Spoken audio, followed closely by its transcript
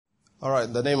All right,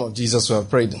 in the name of Jesus we have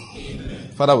prayed. Amen.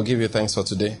 Father, we give you thanks for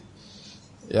today.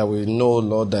 Yeah, we know,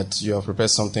 Lord, that you have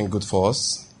prepared something good for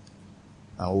us,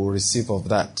 and we will receive of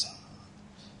that.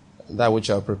 That which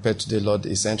you have prepared today, Lord,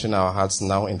 is entering our hearts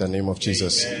now in the name of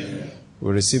Jesus. Amen.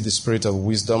 We receive the spirit of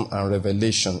wisdom and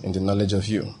revelation in the knowledge of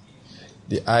you.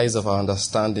 The eyes of our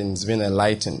understanding is being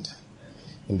enlightened.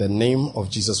 In the name of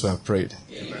Jesus we have prayed.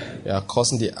 Amen. You are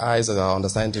causing the eyes of our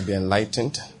understanding to be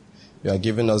enlightened. You are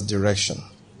giving us direction.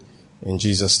 In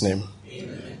Jesus' name.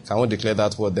 Amen. Can we declare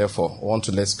that word, therefore? 1,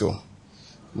 2, let's go.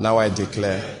 Now I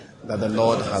declare that the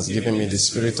Lord has given me the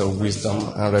spirit of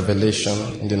wisdom and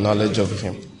revelation in the knowledge of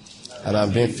him. And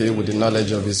I'm being filled with the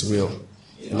knowledge of his will,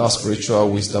 in all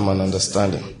spiritual wisdom and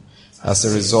understanding. As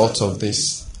a result of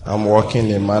this, I'm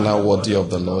walking in a manner worthy of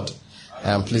the Lord.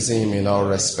 I am pleasing him in all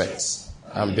respects.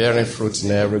 I'm bearing fruit in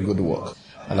every good work,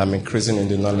 and I'm increasing in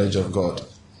the knowledge of God.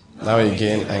 Now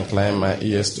again, I incline my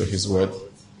ears to his word.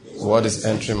 The word is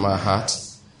entering my heart.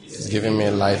 It's giving me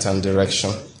light and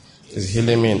direction. It's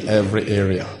healing me in every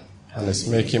area. And it's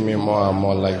making me more and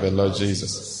more like the Lord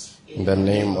Jesus. In the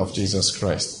name of Jesus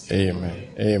Christ. Amen.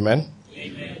 Amen.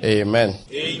 Amen. Amen.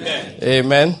 Amen.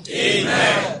 Amen.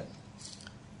 Amen.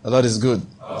 The Lord is good.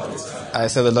 I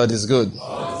said the Lord is good.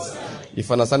 If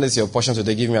you understand this, your portion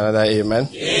today, give me another amen.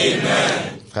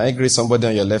 Amen. Can you greet somebody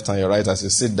on your left and your right as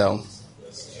you sit down?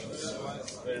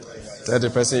 Tell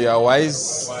the person you are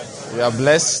wise, you are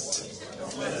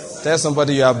blessed. Tell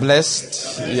somebody you are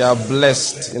blessed. You are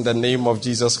blessed in the name of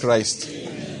Jesus Christ.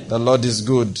 The Lord is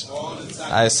good.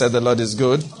 I said the Lord is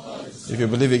good. If you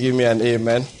believe it, give me an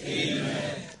amen.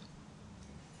 Amen.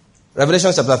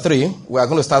 Revelation chapter 3, we are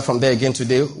going to start from there again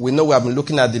today. We know we have been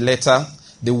looking at the letter,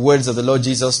 the words of the Lord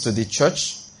Jesus to the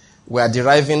church. We are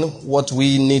deriving what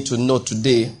we need to know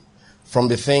today from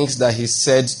the things that he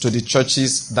said to the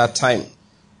churches that time.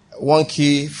 One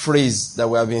key phrase that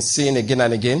we have been seeing again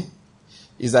and again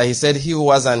is that he said, he who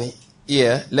has an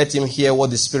ear, let him hear what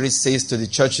the Spirit says to the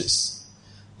churches.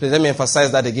 Please let me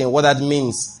emphasize that again. What that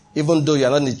means, even though you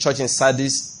are not in the church in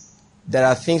Sardis, there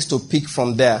are things to pick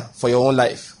from there for your own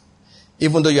life.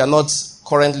 Even though you are not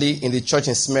currently in the church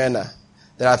in Smyrna,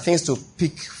 there are things to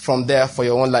pick from there for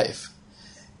your own life.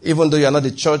 Even though you are not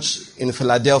the church in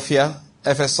Philadelphia,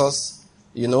 Ephesus,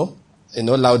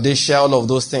 Laodicea, all of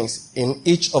those things. In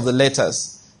each of the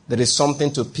letters, there is something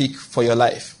to pick for your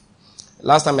life.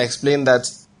 Last time I explained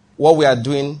that what we are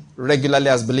doing regularly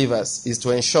as believers is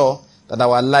to ensure that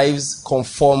our lives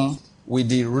conform with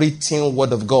the written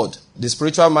word of God. The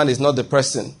spiritual man is not the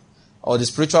person, or the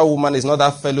spiritual woman is not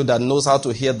that fellow that knows how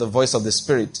to hear the voice of the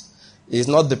Spirit. He is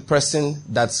not the person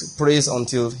that prays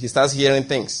until he starts hearing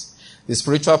things. The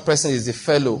spiritual person is the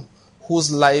fellow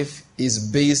whose life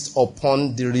is based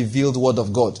upon the revealed word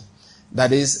of God.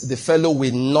 That is, the fellow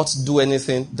will not do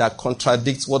anything that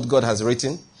contradicts what God has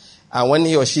written. And when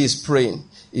he or she is praying,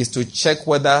 is to check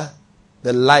whether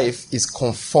the life is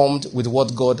conformed with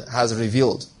what God has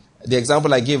revealed. The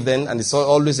example I gave then, and it's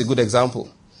always a good example.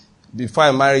 Before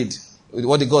I married,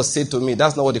 what did God say to me?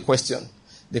 That's not what the question.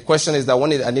 The question is that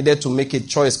when I needed to make a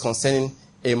choice concerning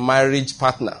a marriage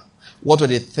partner, what were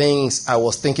the things I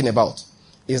was thinking about?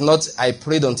 It's not, I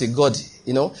prayed until God,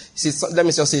 See, let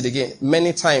me just say it again.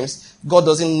 Many times, God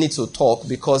doesn't need to talk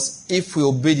because if we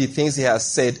obey the things he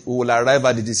has said, we will arrive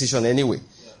at the decision anyway.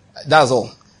 Yeah. That's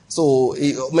all. So,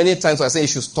 many times when I say he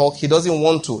should talk, he doesn't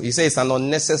want to. He says it's an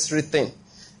unnecessary thing.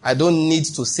 I don't need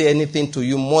to say anything to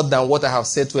you more than what I have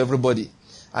said to everybody.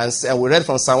 And we read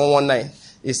from Psalm 119.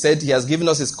 He said he has given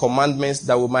us his commandments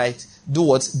that we might do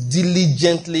what?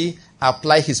 Diligently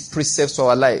apply his precepts to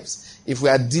our lives. If we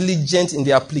are diligent in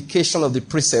the application of the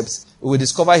precepts, we will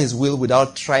discover his will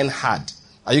without trying hard.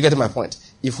 Are you getting my point?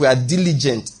 If we are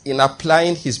diligent in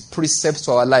applying his precepts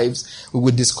to our lives, we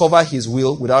will discover his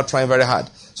will without trying very hard.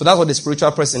 So that's what the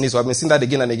spiritual person is. So I've been seeing that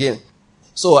again and again.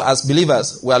 So as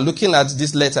believers, we are looking at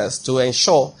these letters to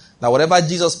ensure that whatever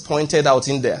Jesus pointed out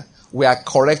in there, we are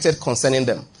corrected concerning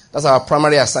them. That's our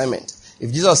primary assignment.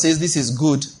 If Jesus says this is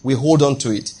good, we hold on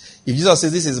to it. If Jesus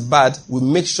says this is bad, we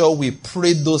make sure we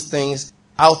pray those things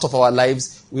out of our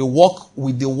lives. We walk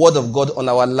with the word of God on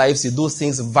our lives. Those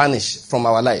things vanish from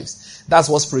our lives. That's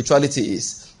what spirituality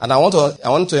is. And I want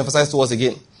to emphasize to us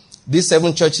again, these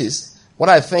 7 churches, what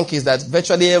I think is that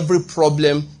virtually every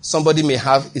problem somebody may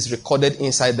have is recorded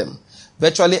inside them.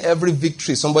 Virtually every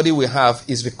victory somebody will have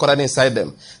is recorded inside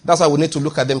them. That's why we need to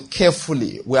look at them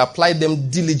carefully. We apply them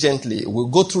diligently. We'll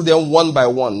go through them one by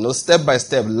one, step by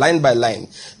step, line by line.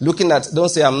 Looking at, don't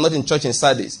say I'm not in church in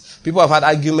Sardis. People have had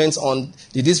arguments on,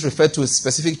 did this refer to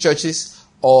specific churches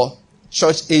or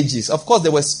church ages. Of course,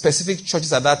 there were specific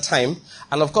churches at that time,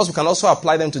 and of course, we can also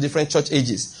apply them to different church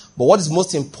ages. But what is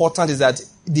most important is that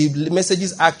the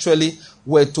messages actually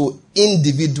were to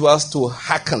individuals to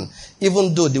hearken,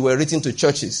 even though they were written to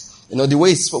churches. You know, the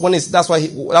way that's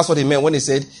what he meant when he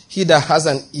said, "He that has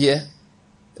an ear,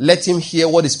 let him hear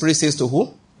what the Spirit says to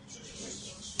who?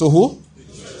 To who?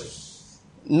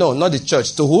 No, not the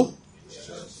church. To who?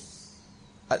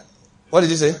 What did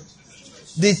he say?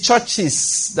 The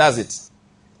churches. That's it.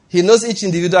 He knows each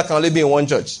individual can only be in one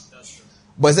church.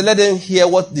 But he said, let them hear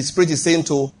what the Spirit is saying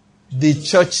to the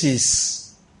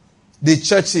churches. The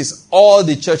churches. All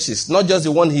the churches. Not just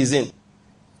the one he's in.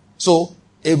 So,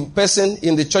 a person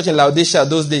in the church in Laodicea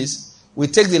those days will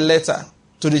take the letter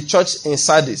to the church in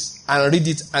Sardis and read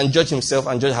it and judge himself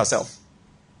and judge herself.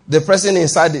 The person in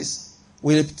Sardis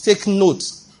will take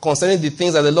notes concerning the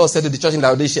things that the Lord said to the church in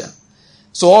Laodicea.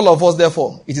 So all of us,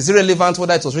 therefore, it is irrelevant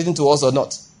whether it was written to us or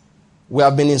not. We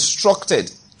have been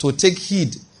instructed to take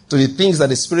heed to the things that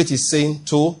the Spirit is saying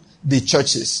to the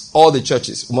churches, all the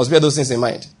churches. We must bear those things in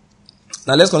mind.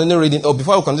 Now let's continue reading.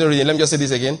 Before we continue reading, let me just say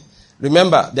this again.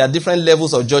 Remember, there are different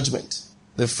levels of judgment.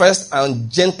 The first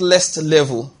and gentlest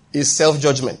level is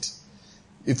self-judgment.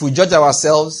 If we judge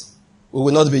ourselves, we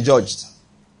will not be judged.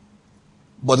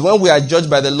 But when we are judged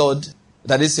by the Lord,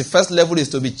 that is, the first level is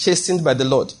to be chastened by the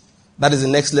Lord. That is the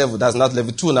next level. That's not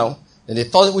level 2 now. And the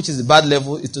third, which is the bad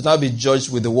level, is to now be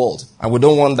judged with the world. And we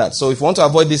don't want that. So if we want to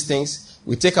avoid these things,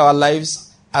 we take our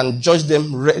lives and judge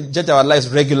our lives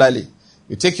regularly.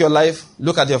 You take your life,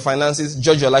 look at your finances,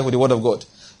 judge your life with the Word of God.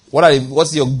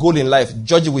 What's your goal in life?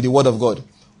 Judge it with the Word of God.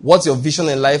 What's your vision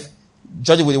in life?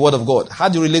 Judge it with the Word of God. How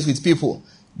do you relate with people?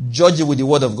 Judge it with the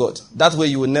Word of God. That way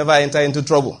you will never enter into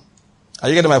trouble. Are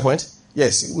you getting my point?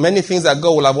 Yes. Many things that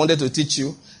God will have wanted to teach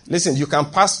you. Listen, you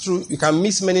can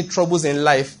miss many troubles in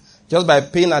life just by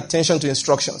paying attention to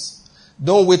instructions.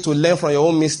 Don't wait to learn from your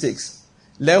own mistakes.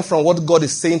 Learn from what God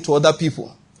is saying to other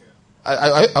people.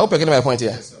 I hope you're getting my point here.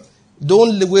 Yes,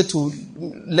 don't wait to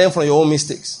learn from your own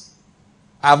mistakes.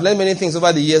 I've learned many things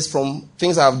over the years from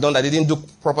things I've done that I didn't do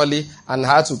properly and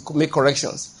had to make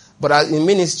corrections. But in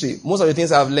ministry, most of the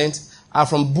things I've learned are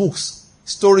from books,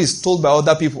 stories told by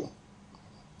other people.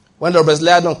 When Robert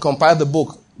Liardon compiled the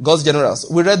book, God's Generals,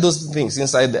 we read those things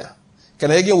inside there.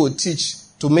 Kenneth Hagin will teach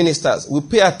to ministers. We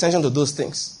pay attention to those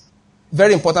things.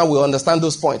 Very important we understand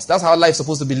those points. That's how life is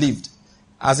supposed to be lived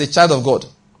as a child of God.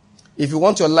 If you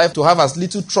want your life to have as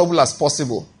little trouble as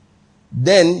possible,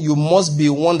 then you must be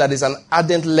one that is an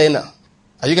ardent learner.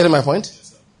 Are you getting my point? Yes,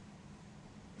 sir.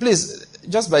 Please,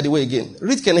 just by the way again,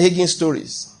 read Kenneth Hagin's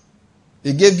stories.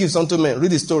 He gave gifts unto men.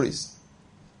 Read the stories.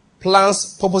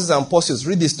 Plans, purposes, and pursuits.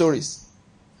 Read the stories.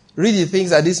 Read the things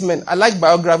that these men... I like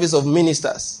biographies of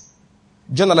ministers.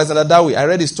 John Alexander Dowie, I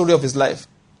read the story of his life.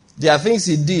 There are things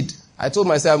he did, I told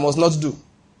myself I must not do.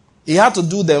 He had to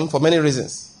do them for many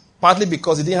reasons. Partly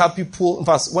because he didn't have people... In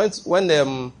fact,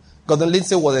 when Gordon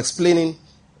Lindsay was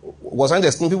trying to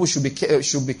explain people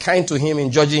should be kind to him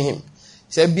in judging him. He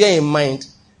said, bear in mind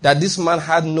that this man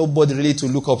had nobody really to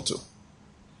look up to.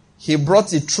 He brought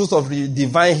the truth of the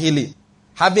divine healing,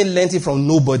 having learned it from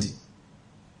nobody.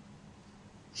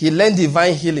 He learned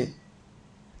divine healing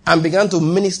and began to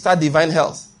minister divine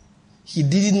health. He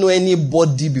didn't know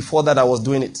anybody before that was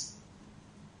doing it.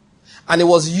 And it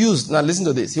was used, now listen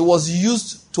to this, he was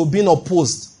used to being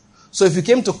opposed. So if you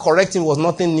came to correct him, it was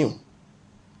nothing new.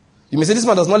 You may say, this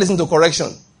man does not listen to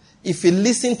correction. If he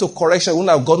listened to correction, he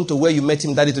wouldn't have gotten to where you met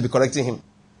him, daddy, to be correcting him.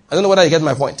 I don't know whether you get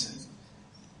my point.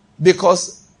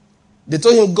 Because they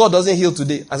told him God doesn't heal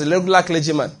today. As a regular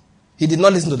clergyman, he did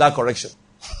not listen to that correction.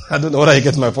 I don't know whether you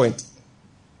get my point.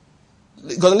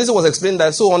 Gordon Lindsay was explaining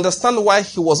that, so understand why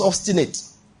he was obstinate.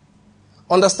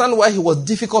 Understand why he was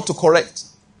difficult to correct.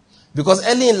 Because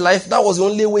early in life, that was the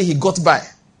only way he got by.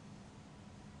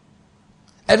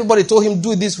 Everybody told him,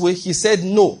 do it this way. He said,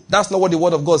 no, that's not what the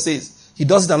Word of God says. He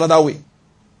does it another way.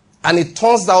 And it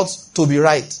turns out to be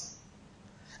right.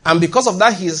 And because of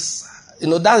that,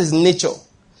 that is nature.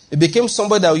 It became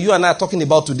somebody that you and I are talking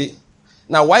about today.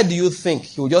 Now, why do you think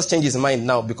he will just change his mind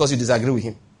now because you disagree with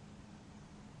him?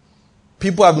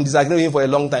 People have been disagreeing with him for a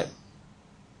long time.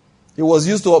 He was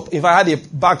used to, if I had a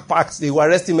backpack, they would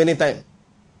arrest him many times.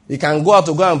 He can go out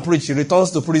to go and preach. He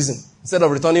returns to prison instead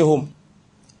of returning home.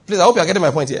 Please, I hope you are getting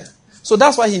my point here. So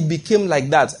that's why he became like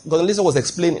that. Gordon Lindsay was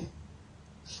explaining.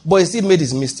 But he still made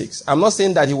his mistakes. I'm not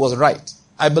saying that he was right.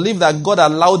 I believe that God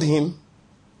allowed him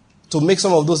to make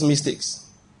some of those mistakes,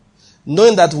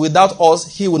 knowing that without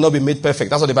us, he will not be made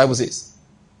perfect. That's what the Bible says.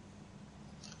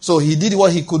 So he did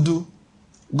what he could do.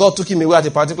 God took him away at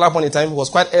a particular point in time. It was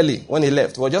quite early when he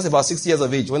left. He was just about 60 years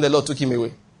of age when the Lord took him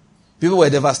away. People were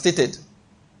devastated.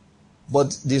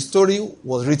 But the story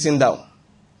was written down.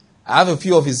 I have a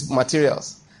few of his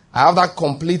materials. I have that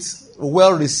complete,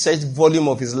 well-researched volume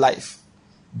of his life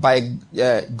by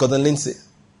Gordon Lindsay,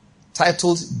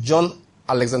 titled John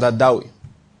Alexander Dowie.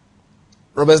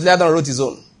 Robert Liardon wrote his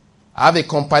own. I have a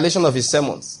compilation of his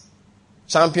sermons,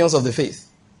 Champions of the Faith.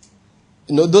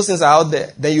 Those things are out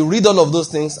there. Then you read all of those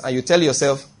things and you tell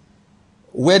yourself,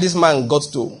 where this man got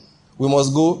to, we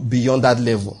must go beyond that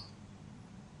level.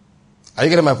 Are you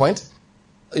getting my point?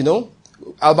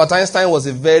 Albert Einstein was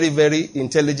a very, very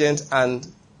intelligent and,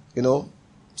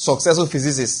 successful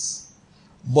physicist.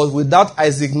 But without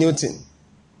Isaac Newton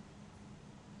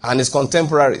and his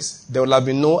contemporaries, there would have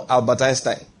been no Albert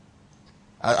Einstein.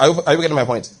 Are you getting my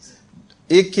point?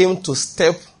 He came to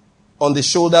step on the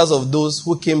shoulders of those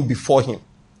who came before him.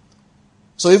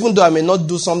 So even though I may not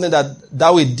do something that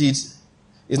Dowie did,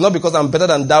 it's not because I'm better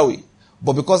than Dowie,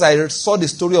 but because I saw the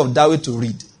story of Dowie to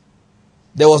read.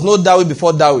 There was no Dowie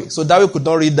before Dowie, so Dowie could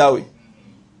not read Dowie.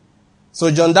 So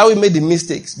John Dowie made the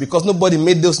mistakes because nobody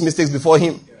made those mistakes before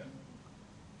him.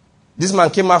 This man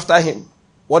came after him.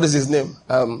 What is his name?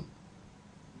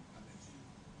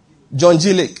 John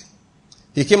G. Lake.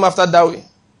 He came after Dowie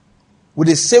with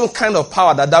the same kind of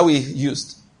power that Dowie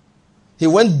used. He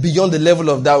went beyond the level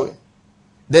of Dowie.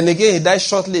 Then again, he died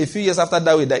shortly, a few years after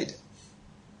Dowie died.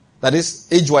 That is,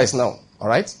 age-wise now. All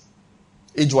right?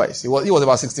 Age-wise. He was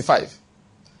about 65.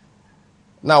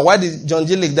 Now, why did John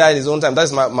G. Lake die in his own time?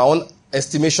 That's my own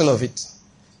estimation of it.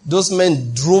 Those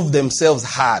men drove themselves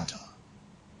hard.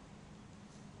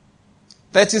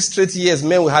 30 straight years,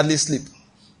 men will hardly sleep.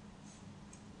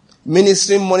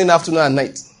 Ministering morning, afternoon, and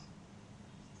night.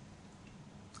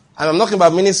 And I'm talking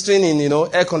about ministering in,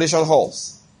 air-conditioned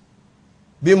halls.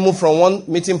 Being moved from one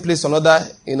meeting place to another,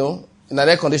 in an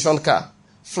air-conditioned car.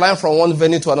 Flying from one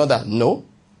venue to another. No.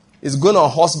 It's going on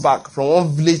horseback from one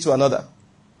village to another.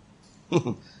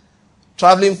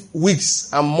 Traveling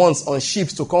weeks and months on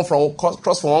ships to cross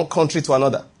from one country to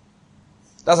another.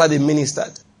 That's how they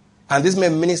ministered. And this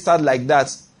man ministered like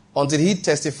that until he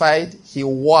testified, he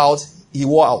wore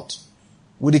out.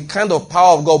 With the kind of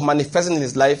power of God manifesting in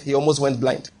his life, he almost went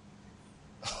blind.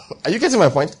 Are you getting my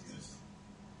point?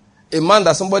 A man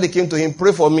that somebody came to him,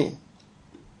 pray for me.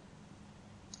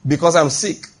 Because I'm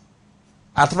sick.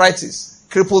 Arthritis.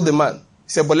 Crippled the man. He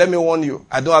said, but let me warn you,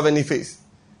 I don't have any faith.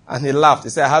 And he laughed. He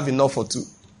said, I have enough for two.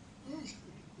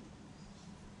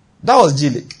 That was G.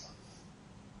 Lake.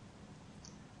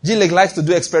 G. Lake likes to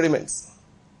do experiments.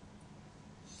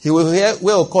 He will hear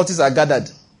where occultists are gathered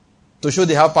to show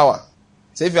they have power.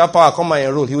 So if you have power, come and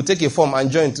enroll. He will take a form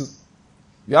and join too.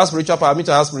 You have spiritual power, me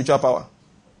to have spiritual power.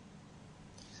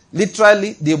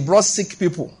 Literally, they brought sick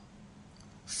people.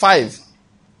 5.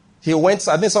 He went,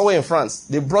 I think somewhere in France.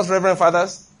 They brought reverend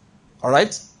fathers, all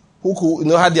right, who could,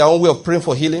 had their own way of praying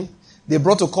for healing. They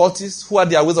brought occultists who had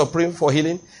their ways of praying for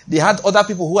healing. They had other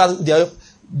people who had their...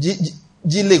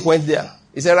 G. Lake went there.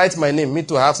 He said, write my name, me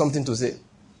to have something to say.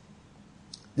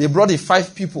 They brought the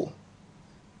 5 people.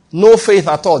 No faith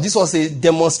at all. This was a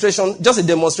demonstration, just a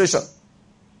demonstration.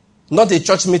 Not a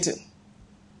church meeting.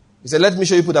 He said, let me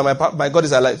show you people that my God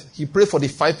is alive. He prayed for the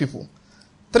 5 people.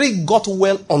 3 got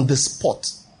well on the spot.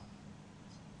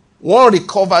 1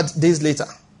 recovered days later.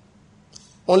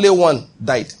 Only 1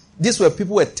 died. These were people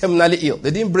who were terminally ill.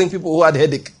 They didn't bring people who had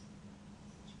headache.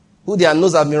 Who their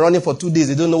nose had been running for 2 days.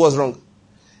 They don't know what's wrong.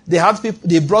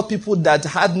 They brought people that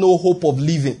had no hope of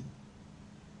living.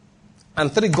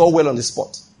 And 3 got well on the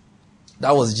spot.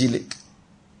 That was G. Lake.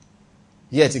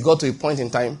 Yet it got to a point in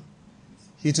time,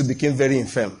 he too became very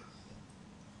infirm.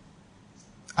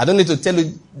 I don't need to tell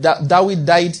you that Dowie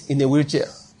died in a wheelchair.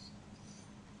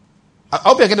 I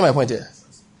hope you're getting my point here.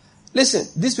 Listen,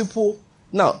 these people,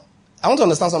 now, I want to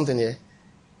understand something here.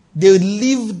 They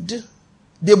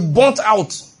burnt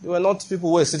out. They were not people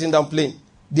who were sitting down playing.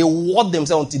 They wore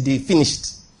themselves until they finished.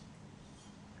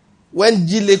 When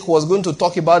G. Lake was going to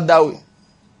talk about Dowie,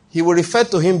 he will refer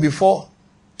to him before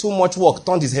too much work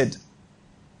turned his head.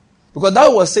 Because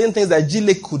Dowie was saying things that G.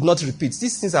 Lake could not repeat.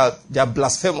 These things they are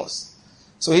blasphemous.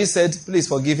 So he said, please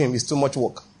forgive him, it's too much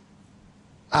work.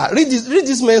 Read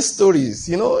this man's stories.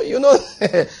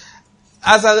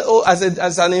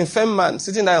 As an infirm man,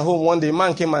 sitting at home one day, a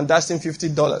man came and dashed him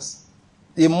 $50.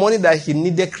 The money that he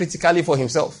needed critically for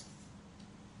himself.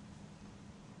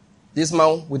 This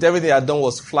man, with everything he had done,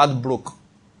 was flat broke.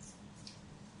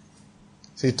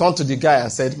 So he turned to the guy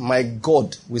and said, my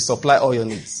God will supply all your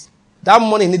needs. That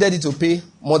money needed it to pay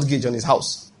mortgage on his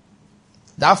house.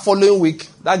 That following week,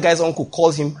 that guy's uncle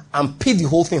called him and paid the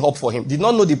whole thing up for him. Did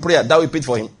not know the prayer that we paid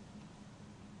for him.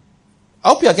 I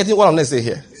hope you are getting what I'm going to say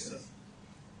here.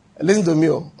 Listen to me.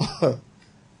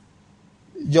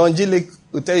 John G. Lake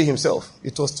will tell you himself,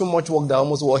 it was too much work that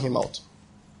almost wore him out.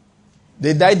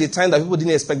 They died the time that people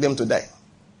didn't expect them to die.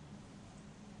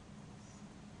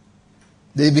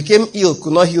 They became ill,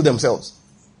 could not heal themselves.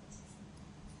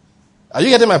 Are you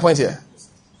getting my point here?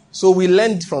 So we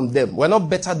learned from them. We're not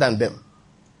better than them.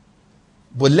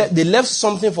 But they left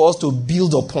something for us to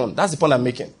build upon. That's the point I'm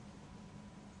making.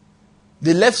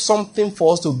 They left something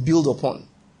for us to build upon.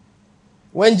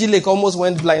 When G. Lake almost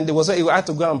went blind, he had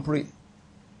to go and pray.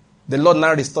 The Lord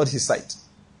now restored his sight.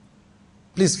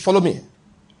 Please follow me.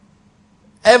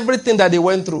 Everything that they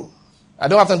went through, I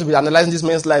don't have time to be analyzing these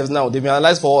men's lives now. They've been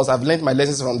analyzed for us. I've learned my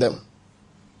lessons from them.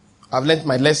 I've learned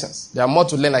my lessons. There are more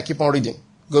to learn. I keep on reading,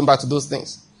 going back to those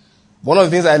things. One of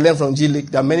the things I learned from G. Lake,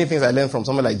 there are many things I learned from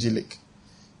someone like G. Lake.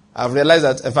 I've realized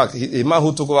that, in fact, a man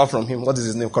who took over from him, what is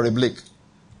his name? Corey Blake.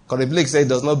 Corey Blake said he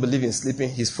does not believe in sleeping.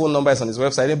 His phone number is on his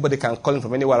website. Anybody can call him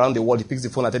from anywhere around the world. He picks the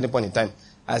phone at any point in time.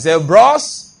 I said,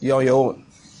 bros, you're on your own.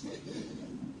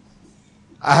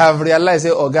 I have realized,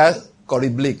 Oga Corey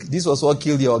Blake, this was what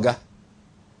killed the Oga.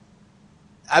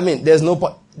 I mean, there's no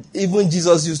point. Even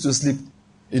Jesus used to sleep.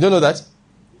 You don't know that?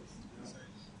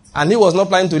 And he was not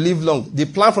planning to live long. The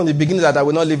plan from the beginning is that I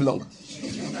will not live long.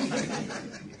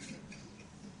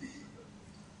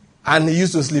 And he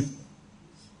used to sleep.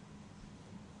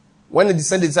 When he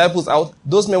sent the disciples out,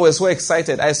 those men were so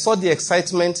excited. I saw the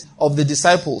excitement of the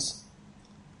disciples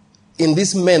in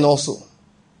these men also.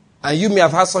 And you may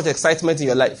have had such excitement in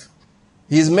your life.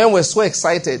 His men were so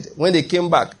excited when they came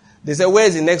back. They said, where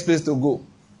is the next place to go?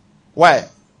 Why?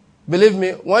 Believe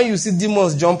me, when you see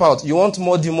demons jump out, you want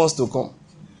more demons to come.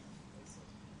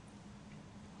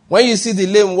 When you see the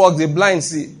lame walk, the blind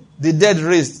see, the dead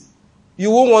raised,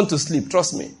 you won't want to sleep.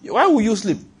 Trust me. Why will you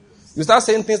sleep? You start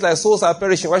saying things like, souls are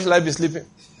perishing. Why should I be sleeping?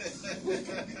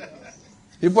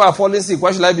 People are falling sick.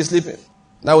 Why should I be sleeping?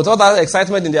 Now, with all that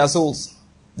excitement in their souls,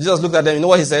 Jesus looked at them. You know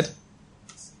what he said?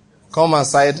 Come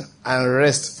aside and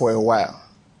rest for a while.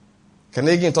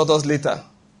 Canadian taught us later.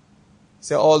 He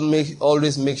said,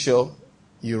 always make sure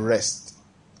you rest.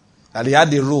 And he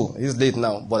had the rule. He's late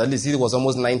now, but at least he was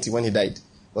almost 90 when he died.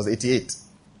 He was 88.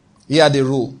 He had the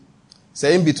rule. So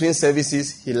in between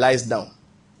services, he lies down.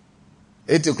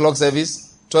 8 o'clock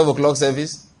service, 12 o'clock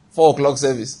service, 4 o'clock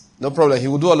service. No problem. He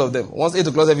will do all of them. Once 8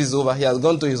 o'clock service is over, he has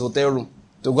gone to his hotel room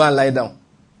to go and lie down.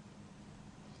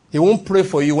 He won't pray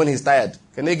for you when he's tired.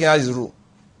 Canadian has his rule.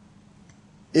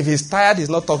 If he's tired, he's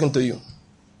not talking to you.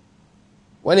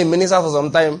 When he ministers for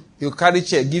some time, he'll carry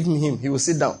chair, give him, he will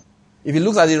sit down. If he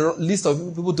looks at the list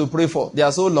of people to pray for, they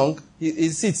are so long, he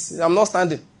sits. I'm not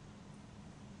standing.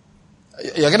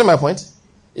 You're getting my point?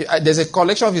 There's a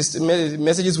collection of his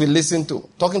messages we listen to,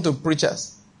 talking to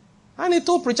preachers. And he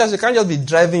told preachers, you can't just be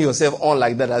driving yourself on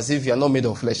like that as if you're not made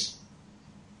of flesh.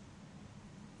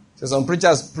 So some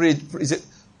preachers pray.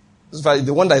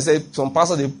 The one that I said, some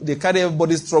pastors, they carry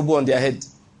everybody's trouble on their head.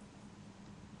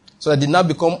 So that they now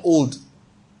become old.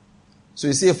 So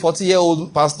you see a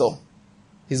 40-year-old pastor,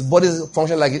 his body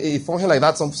functions like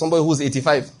that, somebody who's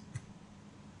 85.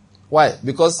 Why?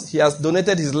 Because he has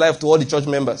donated his life to all the church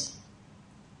members.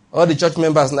 All the church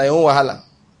members, na own wahala.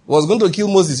 Was going to kill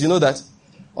Moses, you know that?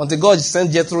 Until God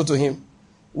sent Jethro to him.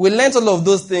 We learned all of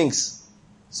those things.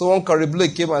 So when Corey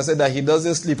Blake came and said that he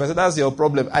doesn't sleep, I said, that's your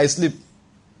problem. I sleep.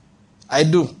 I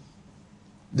do.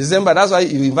 December, that's why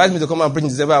you invite me to come and preach in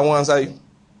December, I won't answer you.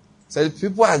 Said,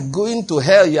 people are going to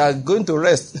hell, you are going to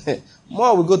rest.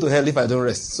 More will go to hell if I don't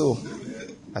rest. So,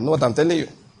 I know what I'm telling you.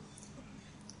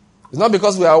 It's not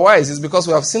because we are wise, it's because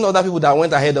we have seen other people that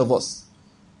went ahead of us.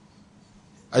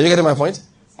 Are you getting my point?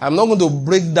 I'm not going to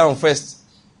break down first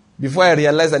before I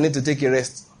realize I need to take a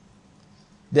rest.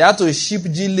 They had to ship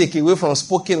G. Lake away from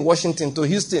Spokane, Washington to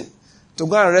Houston to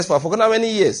go and rest for how many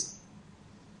years?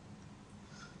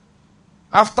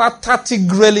 After 30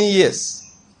 grueling years,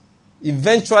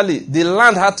 eventually the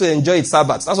land had to enjoy its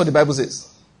Sabbath. That's what the Bible says.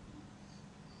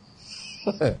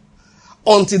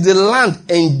 Until the land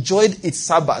enjoyed its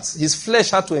Sabbath, his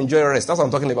flesh had to enjoy rest. That's what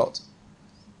I'm talking about.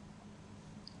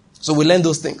 So we learn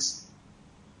those things.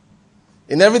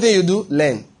 In everything you do,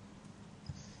 learn.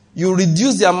 You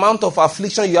reduce the amount of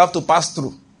affliction you have to pass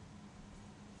through.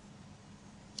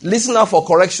 Listen out for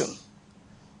correction.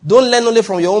 Don't learn only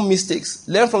from your own mistakes.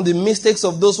 Learn from the mistakes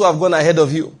of those who have gone ahead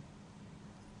of you.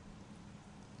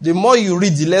 The more you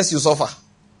read, the less you suffer.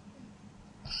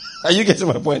 Are you getting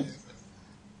my point?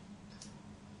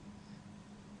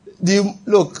 The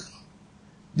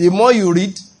more you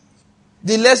read,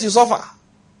 the less you suffer.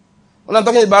 When I'm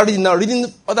talking about reading now,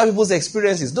 reading other people's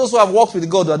experiences. Those who have worked with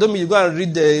God, I don't mean you go and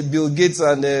read Bill Gates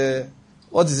and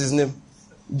what is his name?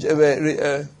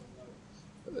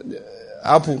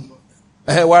 Apple.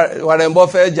 Warren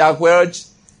Buffett, Jack Welch,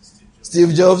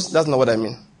 Steve Jobs. That's not what I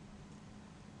mean.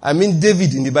 I mean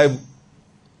David in the Bible.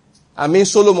 I mean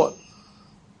Solomon.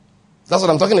 That's what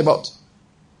I'm talking about.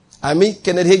 I mean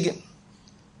Kenneth Hagin,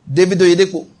 David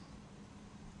Oyedepo,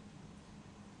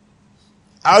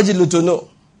 R.G. Lutono,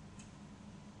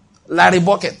 Larry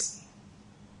Bucket.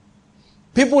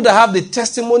 People that have the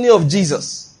testimony of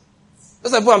Jesus.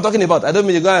 That's what I'm talking about. I don't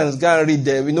mean you go and read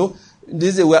them. You know,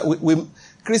 this is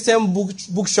Christian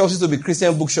bookshops used to be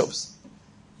Christian bookshops.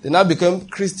 They now become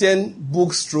Christian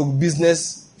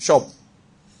book/business shop.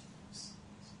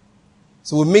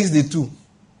 So we mix the two.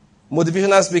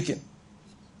 Motivational speaking,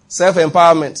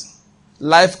 self-empowerment,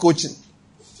 life coaching.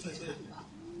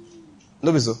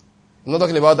 No, so I'm not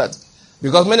talking about that.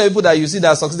 Because many people that you see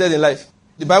that succeeded in life,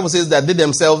 the Bible says that they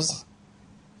themselves,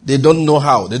 they don't know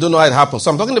how. They don't know how it happens.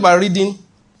 So I'm talking about reading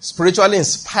spiritually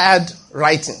inspired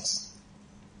writings.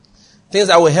 Things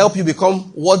that will help you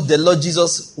become what the Lord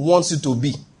Jesus wants you to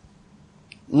be.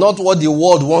 Not what the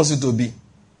world wants you to be.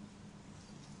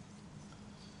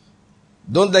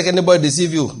 Don't let anybody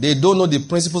deceive you. They don't know the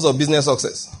principles of business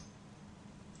success.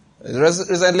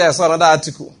 Recently I saw another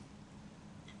article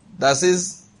that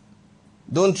says,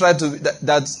 don't try to,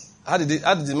 how did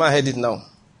the man head it now?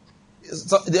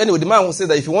 So, anyway, the man will say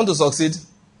that if you want to succeed,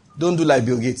 don't do like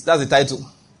Bill Gates. That's the title.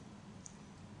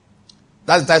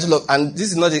 That's the title of, and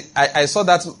this is not, I saw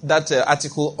that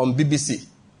article on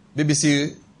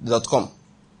bbc.com.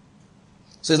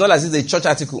 So it's not like it's a church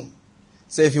article.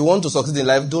 So if you want to succeed in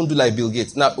life, don't do like Bill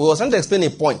Gates. Now, we were trying to explain a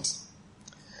point.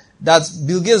 That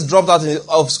Bill Gates dropped out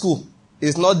of school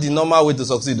is not the normal way to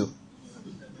succeed.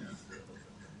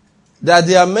 That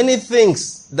there are many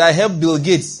things that help Bill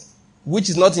Gates, which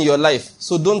is not in your life.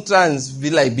 So don't try and be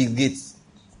like Bill Gates.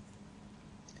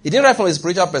 He didn't write from a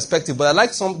spiritual perspective, but I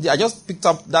just picked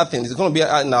up that thing. It's going to be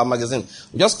in our magazine.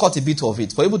 We just caught a bit of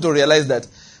it for people to realize that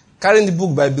carrying the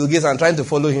book by Bill Gates and trying to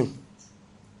follow him,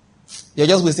 you're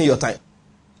just wasting your time.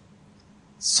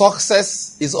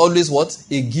 Success is always what?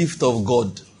 A gift of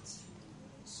God.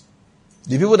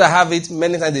 The people that have it,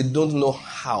 many times they don't know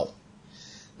how.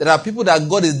 There are people that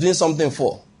God is doing something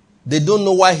for. They don't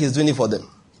know why he's doing it for them.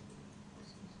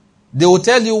 They will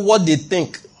tell you what they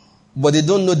think, but they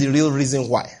don't know the real reason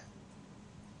why.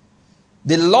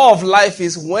 The law of life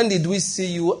is, when did we see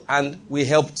you and we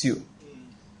helped you?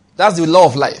 That's the law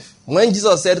of life. When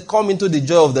Jesus said, come into the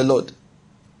joy of the Lord.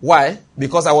 Why?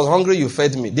 Because I was hungry, you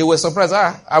fed me. They were surprised.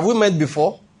 Have we met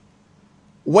before?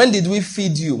 When did we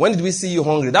feed you? When did we see you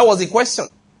hungry? That was the question.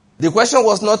 The question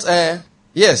was not,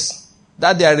 yes,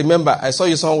 that day I remember, I saw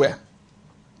you somewhere.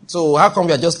 So how come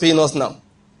you are just paying us now?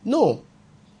 No.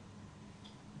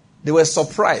 They were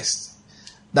surprised.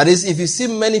 That is, if you see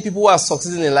many people who are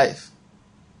succeeding in life,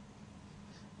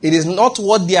 it is not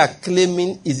what they are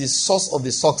claiming is the source of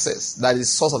the success. That is the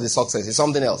source of the success. It's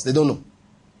something else. They don't know.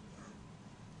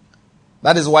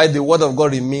 That is why the word of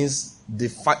God remains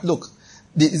defined. Look,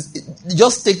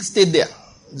 just stay there.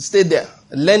 Stay there.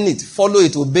 Learn it. Follow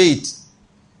it. Obey it.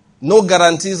 No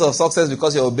guarantees of success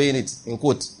because you're obeying it. In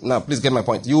quote. Now, please get my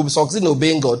point. You will succeed in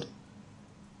obeying God.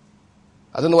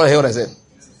 I don't know what I heard I said.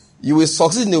 You will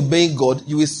succeed in obeying God.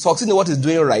 You will succeed in what is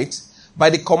doing right. By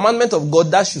the commandment of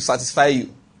God, that should satisfy you.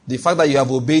 The fact that you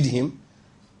have obeyed him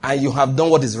and you have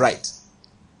done what is right.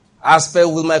 As per,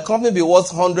 will my company be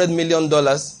worth $100 million?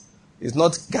 Is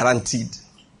not guaranteed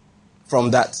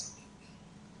from that.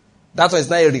 That is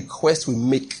not a request we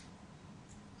make.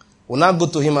 We'll now go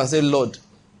to him and say, Lord,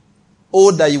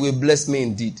 oh, that you will bless me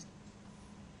indeed.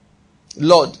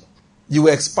 Lord, you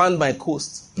will expand my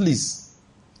coast. Please,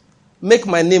 make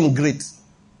my name great.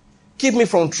 Keep me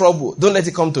from trouble. Don't let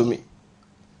it come to me.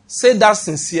 Say that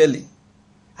sincerely.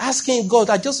 Asking God,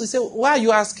 I just will say, why are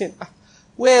you asking?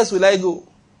 Where else will I go?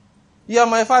 You are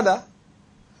my father.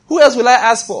 Who else will I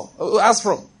ask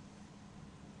from?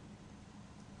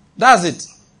 That's it.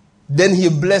 Then he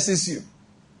blesses you.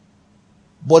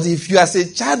 But if you as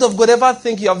a child of God ever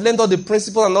think you have learned all the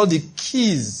principles and all the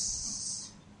keys,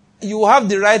 you have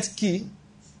the right key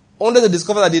only to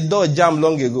discover that the door jammed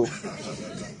long ago.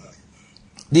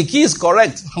 The key is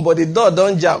correct, but the door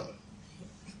don't jam.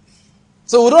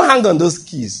 So we don't hang on those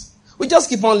keys. We just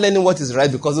keep on learning what is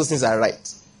right because those things are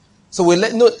right. So we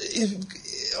let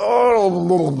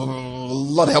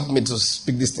Lord help me to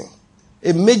speak this thing.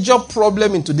 A major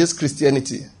problem in today's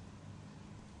Christianity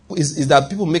is that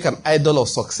people make an idol of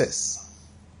success.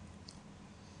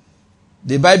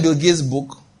 They buy Bill Gates'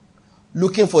 book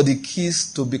looking for the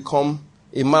keys to become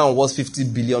a man worth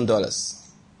 $50 billion.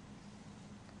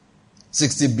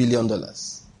 $60 billion.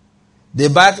 They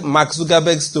buy Mark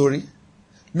Zuckerberg's story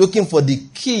looking for the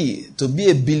key to be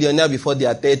a billionaire before they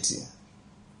are 30.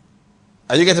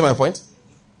 Are you getting my point?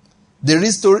 They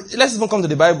read story. Let's even come to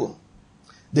the Bible.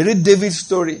 They read David's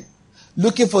story,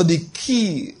 looking for the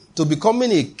key to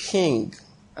becoming a king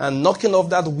and knocking off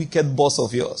that wicked boss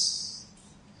of yours.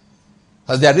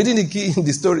 As they are reading the key in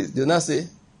the story, they now say,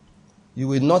 you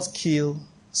will not kill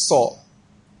Saul.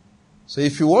 So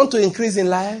if you want to increase in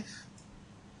life,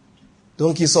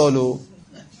 don't kill Saul. Oh.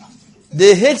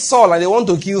 They hate Saul and they want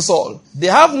to kill Saul. They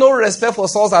have no respect for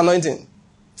Saul's anointing.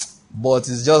 But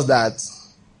it's just that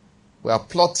we are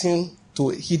plotting to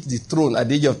hit the throne at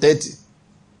the age of 30.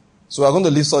 So we are going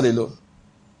to leave Saul alone.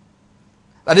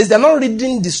 That is, they are not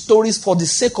reading the stories for the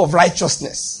sake of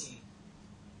righteousness.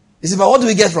 It's about what do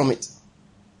we get from it?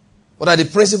 What are the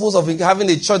principles of having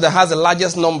a church that has the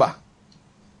largest number?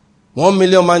 1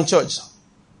 million man church.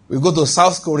 We go to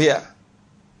South Korea.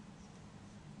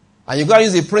 And you got to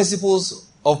use the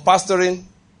principles of pastoring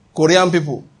Korean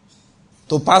people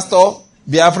to pastor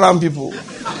Biafran people.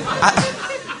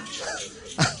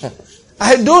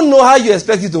 I don't know how you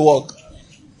expect it to work.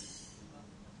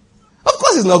 Of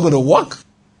course it's not going to work.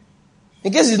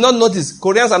 In case you did not notice,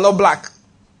 Koreans are not black.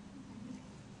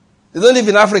 They don't live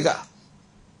in Africa.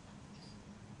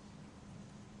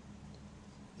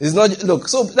 It's not, look,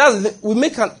 so that's, we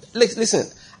make an, listen,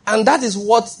 and that is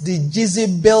what the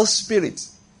Jezebel spirit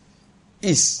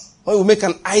is. When we make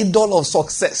an idol of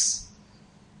success.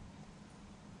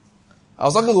 I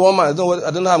was talking to one man, I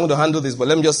don't know how I'm going to handle this, but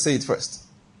let me just say it first.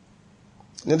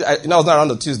 I was not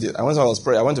around on Tuesday. I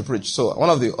went to preach. So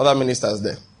one of the other ministers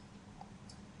there,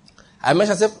 I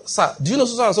mentioned, I said, sir, do you know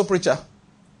so and so preacher?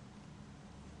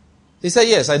 He said,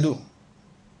 yes, I do.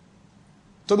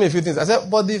 Told me a few things. I said,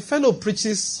 but the fellow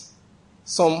preaches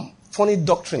some funny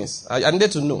doctrines. I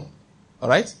needed to know. All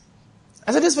right?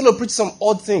 I said, this fellow preaches some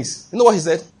odd things. You know what he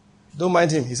said? Don't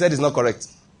mind him. He said it's not correct.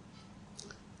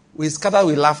 We scattered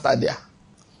with laughter there.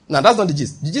 Now, that's not the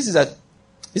gist. The gist is that,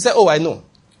 he said, oh, I know.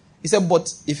 He said,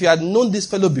 but if you had known this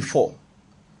fellow before,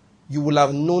 you will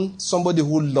have known somebody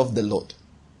who loved the Lord.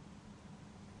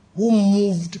 Who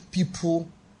moved people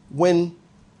when,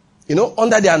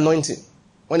 under the anointing,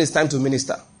 when it's time to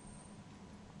minister.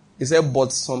 He said,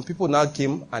 but some people now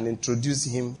came and introduced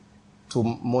him to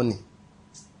money.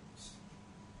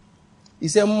 He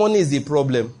said, money is the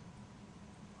problem.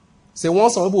 He said,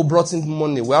 once some people brought in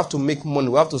money, we have to make money,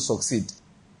 we have to succeed.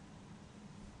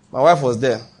 My wife was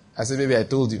there. I said, baby, I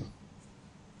told you.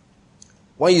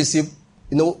 When you see,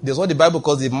 there's what the Bible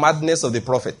calls the madness of the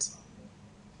prophet.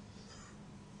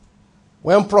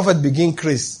 When prophet begin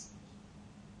craze,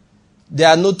 there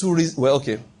are no two reasons. Well,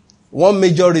 okay. One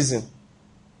major reason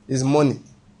is money.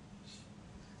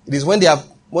 It is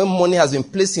when money has been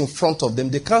placed in front of them,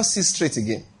 they can't see straight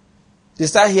again. They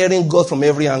start hearing God from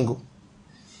every angle.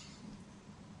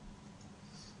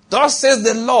 Thus says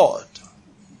the Lord,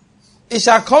 it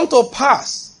shall come to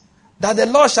pass that the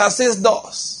Lord shall say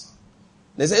thus.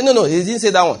 They say, no, he didn't say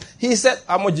that one. He said,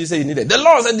 how much did you say you needed? The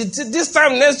Lord said, this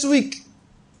time next week,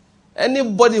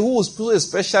 anybody who will put a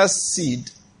special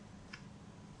seed,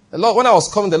 the Lord, when I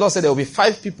was coming, the Lord said there will be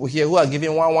 5 people here who are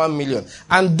giving 1 million.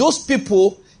 And those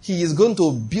people, he is going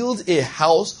to build a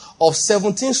house of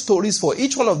 17 stories for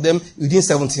each one of them within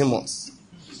 17 months.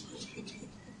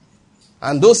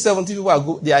 And those 17 people are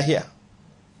good, they are here.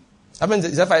 I mean,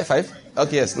 is that 5?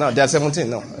 Okay, yes. Now, they are 17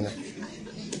 now.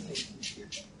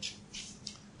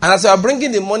 And as you are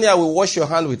bringing the money, I will wash your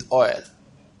hand with oil.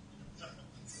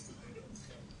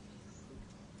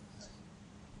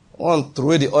 Won't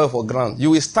throw the oil for ground.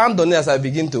 You will stand on it as I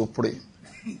begin to pray.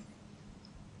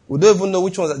 We don't even know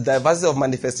which ones are the diversity of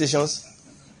manifestations.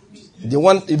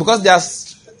 Because there are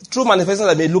true manifestations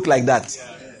that may look like that.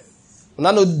 We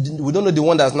don't know the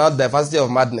one that's now diversity of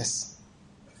madness.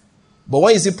 But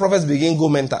when you see prophets begin go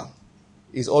mental,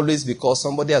 it's always because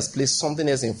somebody has placed something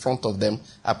else in front of them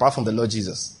apart from the Lord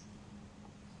Jesus.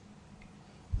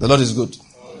 The Lord is good.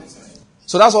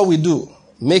 So that's what we do.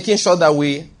 Making sure that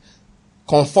we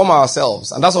conform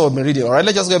ourselves. And that's what we've been reading. All right,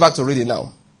 let's just go back to reading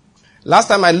now. Last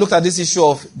time I looked at this issue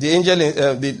of the angel,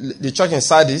 the church in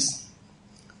Sardis.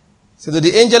 So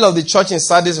the angel of the church in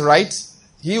Sardis writes,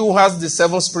 he who has the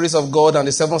 7 spirits of God and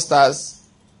the 7 stars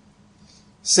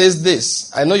says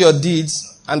this, I know your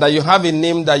deeds and that you have a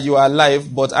name that you are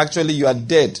alive, but actually you are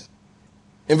dead.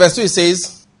 In verse 2 it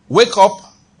says, wake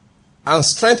up and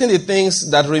strengthen the things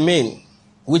that remain,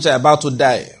 which are about to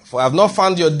die. For I have not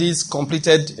found your deeds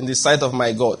completed in the sight of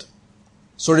my God.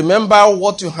 So remember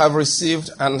what you have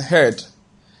received and heard,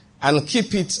 and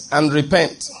keep it and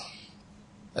repent.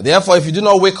 Therefore, if you do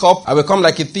not wake up, I will come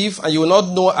like a thief, and you will not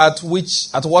know at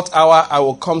what hour I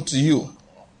will come to you.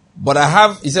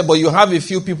 He said, but you have a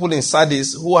few people in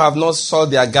Sardis who have not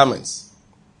soiled their garments.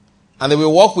 And they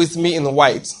will walk with me in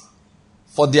white,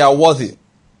 for they are worthy.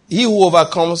 He who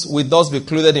overcomes will thus be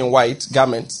clothed in white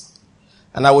garments,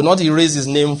 and I will not erase his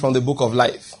name from the book of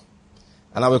life.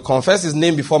 And I will confess his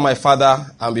name before my Father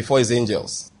and before his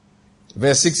angels.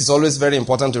 Verse 6 is always very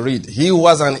important to read. He who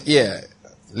has an ear,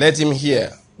 let him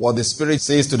hear what the Spirit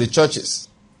says to the churches.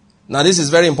 Now this is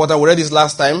very important. We read this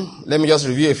last time. Let me just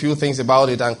review a few things about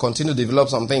it and continue to develop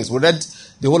some things. We read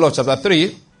the whole of chapter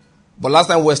 3, but last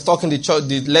time we were talking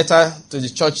the letter to the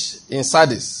church in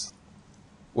Sardis.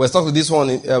 We're talking to this one,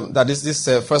 that is this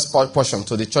first portion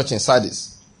to the church in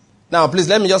Sardis. Now, please,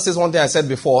 let me just say one thing I said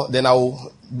before, then I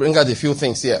will bring out a few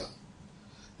things here.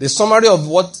 The summary of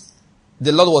what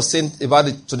the Lord was saying about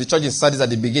it to the church in Sardis at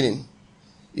the beginning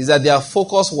is that their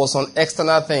focus was on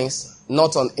external things,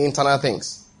 not on internal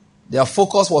things. Their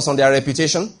focus was on their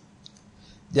reputation.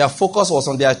 Their focus was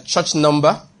on their church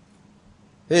number.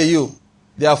 Hey, you.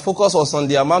 Their focus was on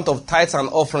the amount of tithes and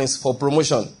offerings for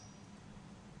promotion.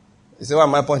 You see why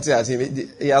am I pointing at him?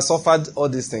 He has suffered all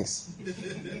these things.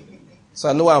 So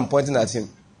I know why I'm pointing at him.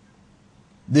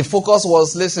 The focus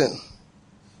was, listen,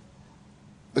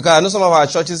 because I know some of our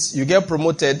churches, you get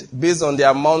promoted based on the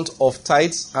amount of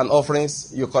tithes and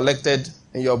offerings you collected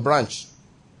in your branch.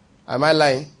 Am I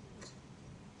lying?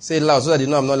 Say it loud so that you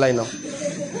know I'm not lying now.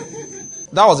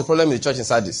 That was the problem in the church in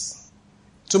Sardis.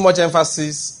 Too much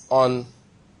emphasis on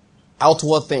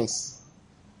outward things.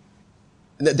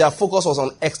 Their focus was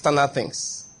on external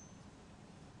things.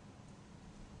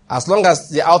 As long as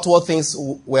the outward things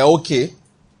were okay,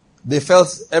 they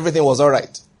felt everything was all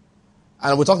right.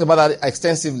 And we talked about that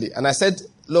extensively. And I said,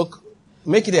 look,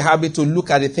 make it a habit to look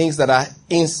at the things that are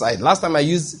inside. Last time I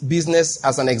used business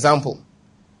as an example.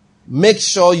 Make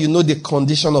sure you know the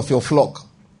condition of your flock.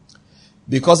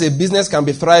 Because a business can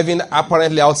be thriving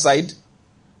apparently outside,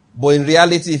 but in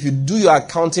reality, if you do your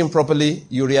accounting properly,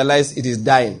 you realize it is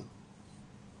dying.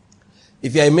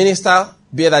 If you're a minister,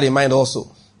 bear that in mind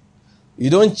also. You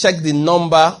don't check the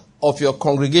number of your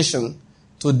congregation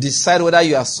to decide whether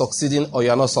you are succeeding or you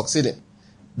are not succeeding.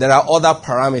 There are other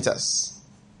parameters.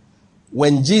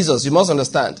 When Jesus, you must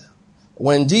understand,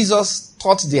 when Jesus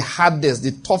taught the hardest,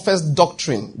 the toughest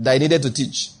doctrine that he needed to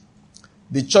teach,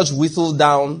 the church whittled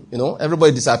down,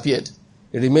 everybody disappeared.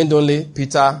 It remained only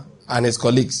Peter and his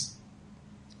colleagues.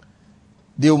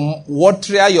 The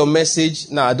waterier your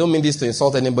message, now I don't mean this to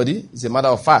insult anybody, it's a matter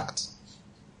of fact.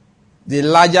 The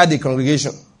larger the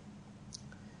congregation.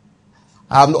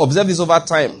 I've observed this over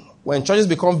time. When churches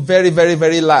become very, very,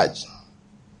 very large,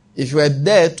 if you are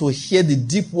there to hear the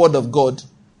deep word of God,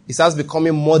 it starts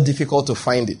becoming more difficult to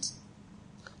find it.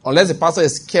 Unless the pastor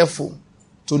is careful.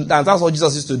 And that's what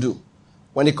Jesus used to do.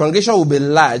 When the congregation will be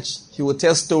large, he will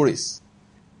tell stories.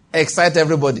 Excite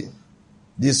everybody.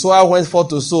 The sower went forth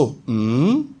to sow.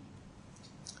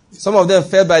 Some of them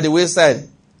fell by the wayside.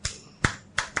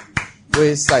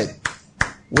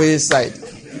 Wayside.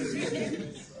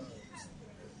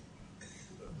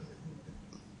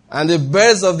 And the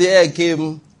birds of the air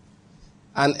came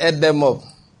and ate them up.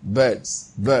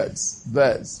 Birds.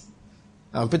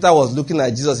 And Peter was looking at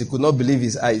Jesus. He could not believe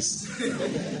his eyes.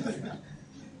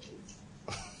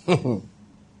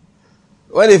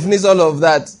 When he finished all of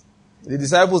that, the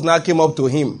disciples now came up to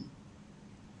him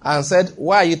and said,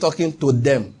 why are you talking to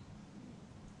them?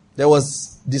 There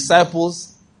was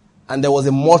disciples and there was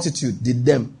a multitude, the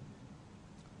them.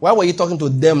 Why were you talking to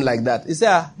them like that? He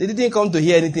said, they didn't come to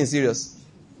hear anything serious.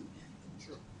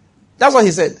 That's what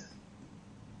he said.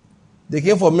 They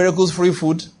came for miracles, free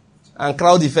food, and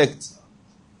crowd effect.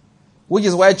 Which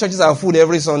is why churches are full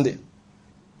every Sunday.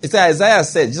 He said, Isaiah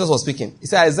said, Jesus was speaking. He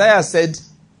said, Isaiah said,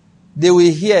 they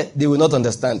will hear, they will not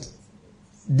understand.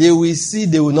 They will see,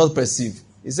 they will not perceive.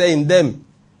 He said, in them,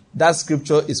 that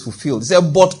scripture is fulfilled. He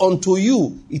said, but unto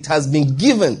you it has been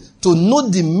given to know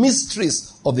the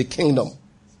mysteries of the kingdom. It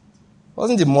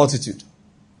wasn't the multitude.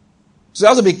 So you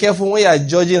have to be careful when you are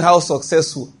judging how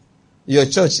successful your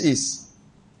church is.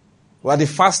 Well, the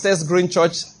fastest growing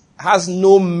church has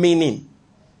no meaning.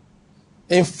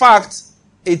 In fact,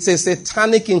 it's a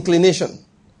satanic inclination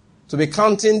to be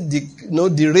counting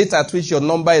the rate at which your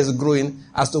number is growing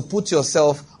as to put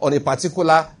yourself on a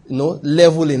particular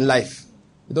level in life.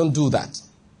 You don't do that.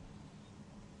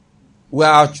 Where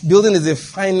our building is the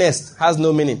finest has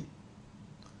no meaning.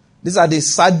 These are the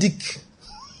Sadic.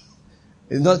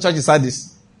 It's not church is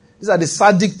Sardis. These are the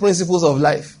Sadic principles of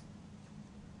life.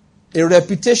 A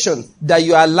reputation that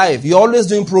you are alive. You're always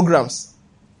doing programs.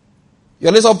 You're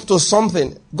always up to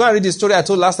something. Go and read the story I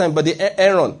told last time about the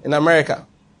Aaron in America.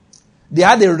 They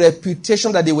had a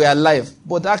reputation that they were alive,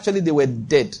 but actually they were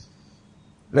dead.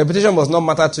 Reputation must not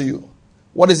matter to you.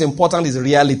 What is important is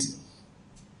reality.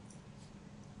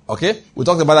 Okay? We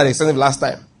talked about that extensively last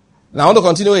time. Now I want to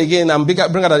continue again and bring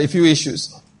out a few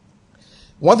issues.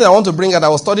 One thing I want to bring out, I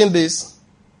was studying this,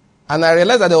 and I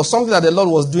realized that there was something that the Lord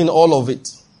was doing all of it.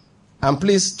 And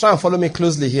please try and follow me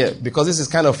closely here, because this is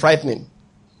kind of frightening.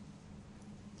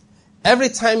 Every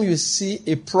time you see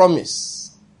a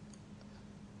promise,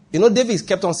 David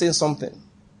kept on saying something.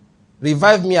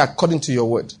 Revive me according to your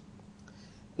word.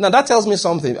 Now that tells me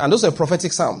something, and those are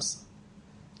prophetic psalms,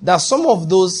 that some of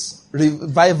those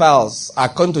revivals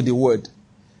according to the word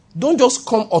don't just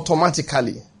come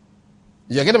automatically.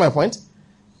 You're getting my point?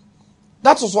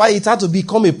 That was why it had to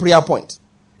become a prayer point.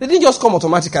 They didn't just come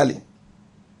automatically.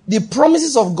 The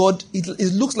promises of God,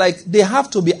 it looks like they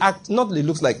have to be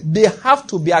they have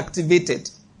to be activated.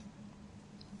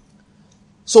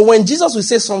 So when Jesus will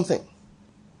say something,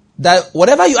 that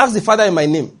whatever you ask the Father in my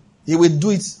name, he will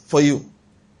do it for you.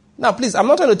 Now please, I'm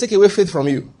not trying to take away faith from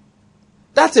you.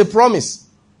 That's a promise.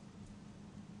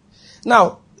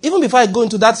 Now, even before I go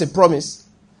into that's a promise,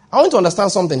 I want to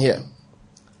understand something here.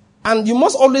 And you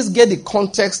must always get the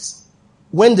context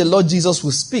when the Lord Jesus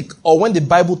will speak or when the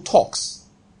Bible talks.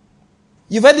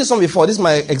 You've heard this one before. This is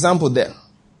my example there.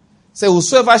 Say,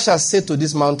 whosoever shall say to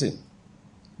this mountain,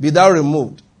 be thou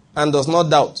removed, and does not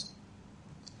doubt.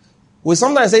 We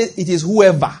sometimes say it is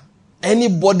whoever,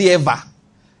 anybody ever.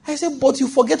 I say, but you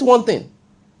forget one thing.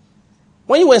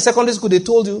 When you were in secondary school, they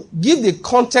told you, give the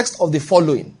context of the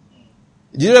following.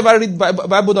 Did you ever read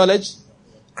Bible knowledge?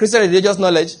 Christian religious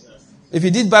knowledge? If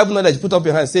you did Bible knowledge, put up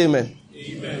your hand. Say amen.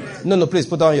 Amen. No, please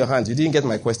put down your hands. You didn't get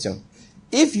my question.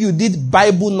 If you did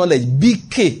Bible knowledge,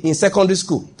 BK, in secondary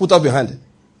school, put up your hand.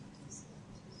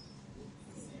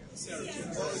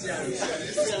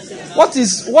 What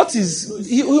is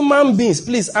human beings?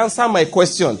 Please answer my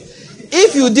question.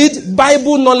 If you did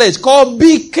Bible knowledge called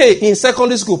BK in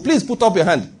secondary school, please put up your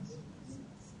hand.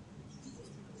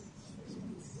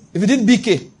 If you did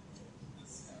BK.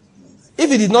 If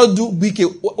you did not do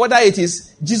BK, whether it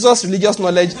is Jesus religious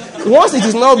knowledge, once it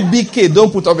is not BK,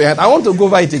 don't put up your hand. I want to go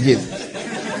over it again.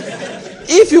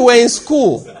 If you were in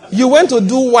school, you went to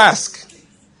do WASC,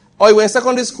 or you were in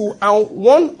secondary school, and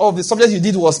one of the subjects you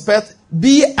did was spelled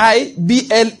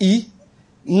Bible,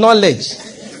 knowledge.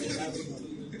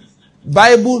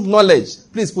 Bible knowledge.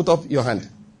 Please put up your hand.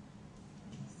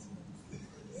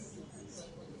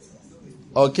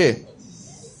 Okay.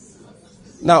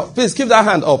 Now, please keep that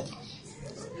hand up.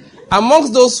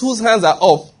 Amongst those whose hands are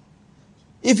up,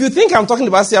 if you think I'm talking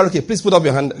about CRK, please put up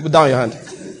your hand, put down your hand.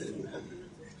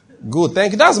 Good,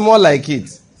 thank you. That's more like it.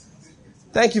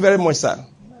 Thank you very much, sir.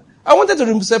 I wanted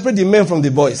to separate the men from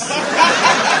the boys.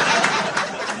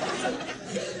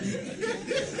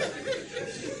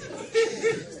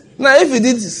 Now, if you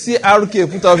did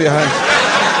CRK, put up your hand.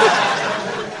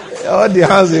 All the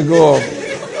hands will go up.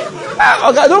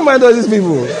 Okay, I don't mind all these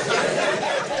people.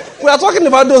 We are talking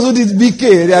about those who did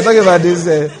BK. They are talking about this,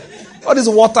 all these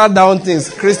watered down things.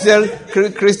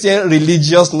 Christian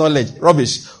religious knowledge.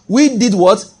 Rubbish. We did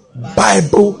what?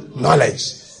 Bible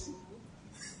knowledge.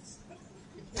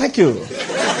 Thank you.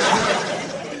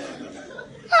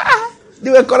 They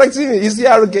were correcting me. Is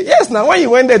CRK? Yes, now when you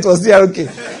went there, it was CRK.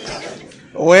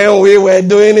 When we were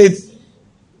doing it.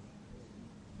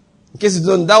 In case you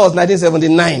don't, that was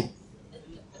 1979.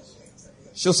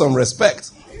 Show some respect.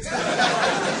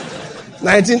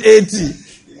 1980,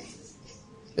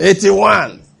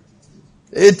 81,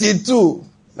 82.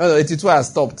 No, 82 has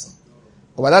stopped.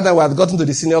 But by that time, we had gotten to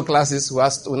the senior classes.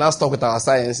 We now stop with our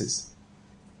sciences.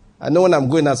 I know when I'm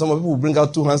going out, some people will bring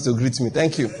out two hands to greet me.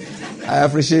 Thank you. I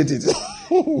appreciate it.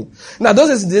 Now,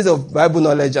 those are the days of Bible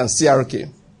knowledge and CRK.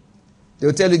 They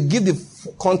will tell you, give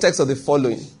the context of the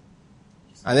following,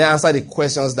 and then answer the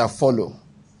questions that follow.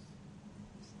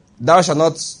 Thou shalt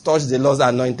not touch the Lord's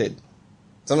anointed.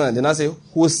 Something like that. They now say,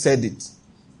 who said it?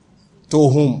 To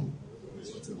whom?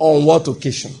 On what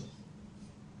occasion?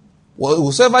 Well,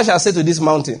 whosoever shall say to this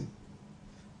mountain,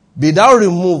 be thou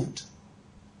removed,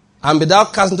 and be thou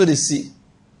cast into the sea,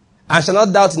 and shall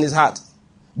not doubt in his heart,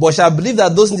 but shall believe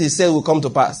that those things he said will come to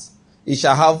pass, he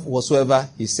shall have whatsoever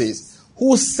he says.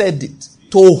 Who said it?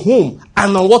 To whom?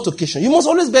 And on what occasion? You must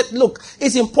always look,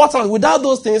 it's important. Without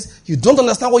those things, you don't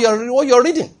understand what you're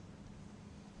reading.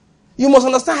 You must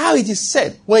understand how it is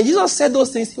said. When Jesus said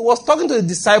those things, he was talking to the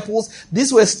disciples.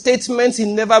 These were statements he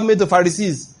never made to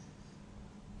Pharisees.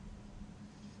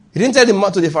 He didn't tell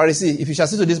to the Pharisee, if you shall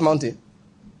say to this mountain,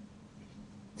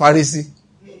 Pharisee,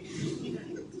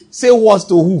 say what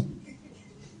to who?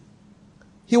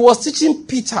 He was teaching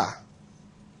Peter,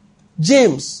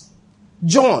 James,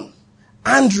 John,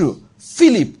 Andrew,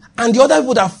 Philip, And the other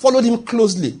people that followed him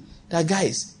closely, that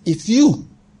guys, if you,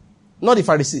 not the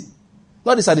Pharisee,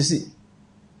 not the Sadducee,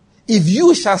 if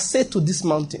you shall say to this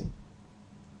mountain,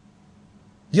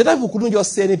 the other people couldn't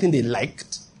just say anything they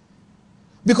liked.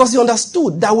 Because he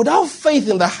understood that without faith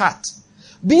in the heart,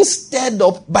 being stirred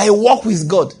up by a walk with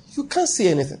God, you can't say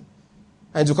anything.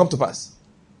 And it will come to pass.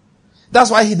 That's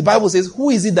why the Bible says,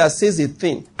 who is it that says a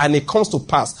thing and it comes to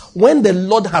pass when the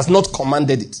Lord has not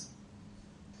commanded it?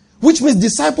 Which means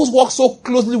disciples walk so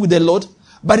closely with the Lord,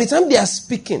 by the time they are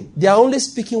speaking, they are only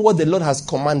speaking what the Lord has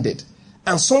commanded.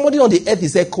 And somebody on the earth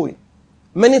is echoing.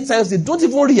 Many times they don't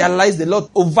even realize the Lord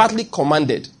overtly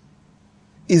commanded.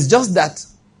 It's just that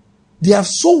they have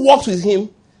so walked with him,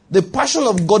 the passion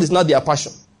of God is not their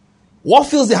passion. What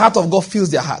fills the heart of God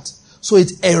fills their heart. So it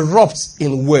erupts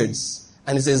in words.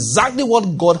 And it's exactly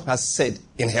what God has said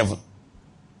in heaven.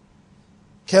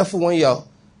 Careful when you are,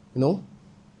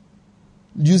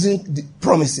 using the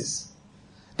promises.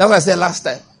 That's what I said last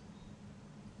time.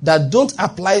 That don't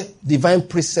apply divine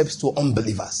precepts to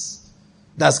unbelievers.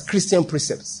 That's Christian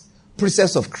precepts.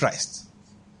 Precepts of Christ.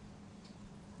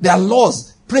 There are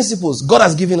laws, principles God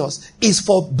has given us is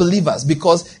for believers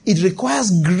because it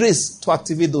requires grace to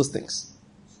activate those things.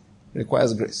 It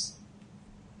requires grace.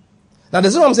 Now,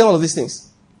 there's no I'm saying all of these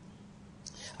things.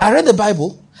 I read the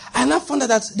Bible and I found out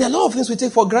that there are a lot of things we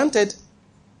take for granted.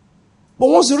 But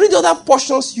once you read the other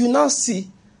portions, you now see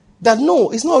that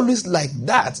no, it's not always like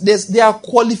that. There are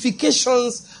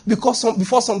qualifications before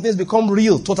some things become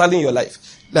real totally in your life.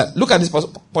 Now, look at this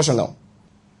portion now.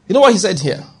 You know what he said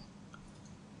here?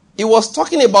 He was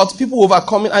talking about people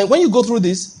overcoming. And when you go through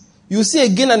this, you see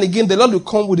again and again the Lord will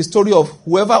come with the story of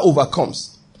whoever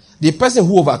overcomes. The person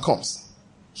who overcomes.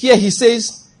 Here he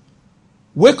says,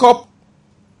 wake up.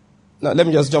 Now let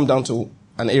me just jump down to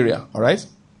an area, all right?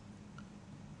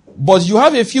 But you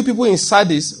have a few people in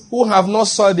Sardis who have not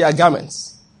soiled their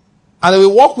garments. And they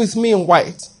will walk with me in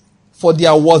white, for they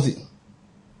are worthy.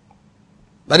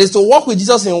 That is, to walk with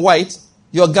Jesus in white,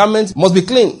 your garment must be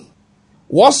clean.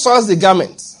 What soils the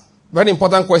garment? Very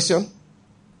important question.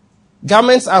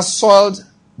 Garments are soiled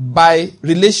by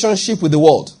relationship with the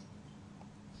world.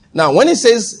 Now, when it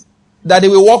says that they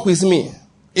will walk with me,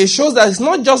 it shows that it's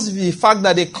not just the fact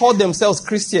that they call themselves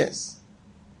Christians,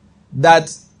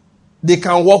 that they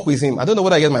can walk with him. I don't know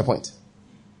whether I get my point.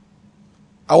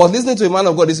 I was listening to a man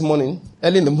of God this morning,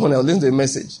 early in the morning, I was listening to a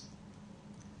message.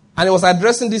 And he was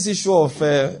addressing this issue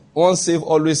of once saved,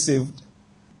 always saved.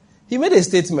 He made a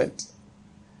statement.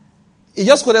 He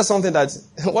just quoted something that,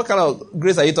 what kind of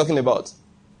grace are you talking about?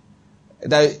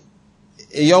 That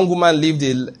a young woman lived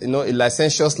a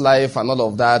licentious life and all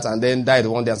of that, and then died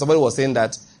one day. And somebody was saying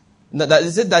that he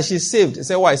said that she's saved. He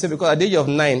said, why? He said, because at the age of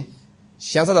 9,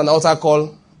 she answered an altar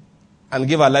call and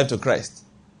gave her life to Christ.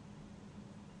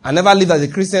 I never lived as a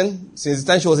Christian since the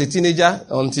time she was a teenager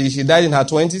until she died in her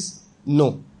 20s.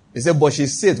 No. He said, but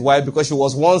she's saved. Why? Because she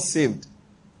was once saved.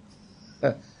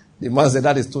 The man said,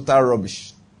 that is total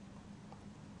rubbish.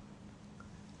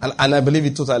 And I believe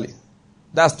it totally.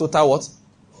 That's total what?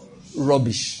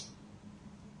 Rubbish.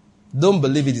 Don't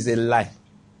believe it is a lie.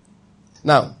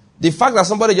 Now, the fact that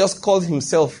somebody just calls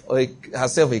himself or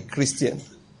herself a Christian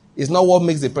is not what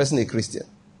makes the person a Christian.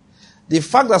 The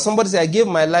fact that somebody says, I gave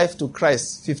my life to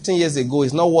Christ 15 years ago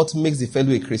is not what makes the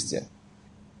fellow a Christian.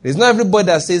 It's not everybody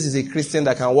that says he's a Christian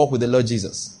that can walk with the Lord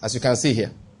Jesus, as you can see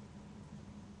here.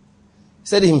 He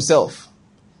said it himself.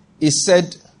 He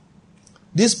said,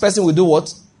 this person will do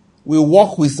what? Will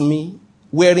walk with me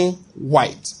wearing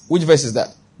white. Which verse is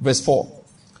that? Verse 4.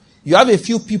 You have a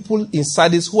few people in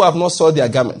Sardis who have not soiled their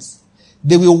garments.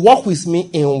 They will walk with me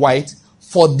in white,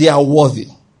 for they are worthy.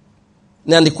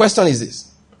 Now the question is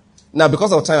this. Now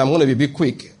because of time, I'm going to be a bit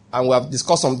quick, and we have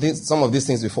discussed some of these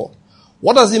things before.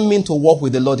 What does it mean to walk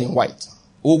with the Lord in white?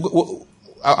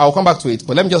 I'll come back to it,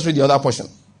 but let me just read the other portion.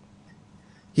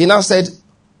 He now said,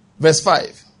 verse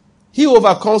 5, he who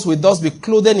overcomes will thus be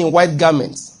clothed in white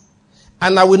garments,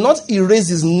 and I will not erase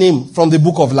his name from the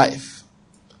book of life.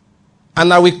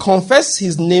 And I will confess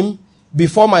his name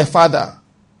before my Father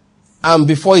and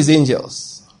before his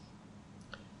angels.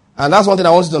 And that's one thing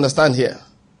I want you to understand here.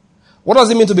 What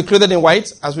does it mean to be clothed in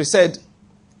white? As we said,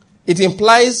 it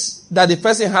implies that the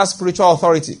person has spiritual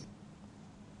authority.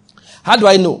 How do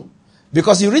I know?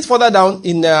 Because you read further down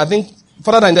in,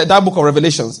 further down in that book of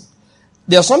Revelations,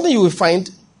 there's something you will find.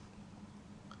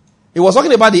 It was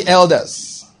talking about the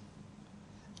elders.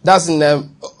 That's in,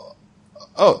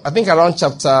 I think around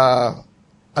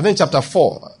chapter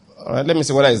 4. All right, let me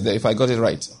see whether it's there, if I got it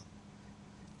right.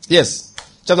 Yes,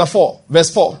 chapter 4,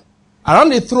 verse 4. Around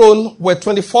the throne were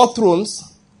 24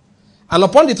 thrones, and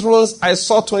upon the thrones I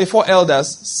saw 24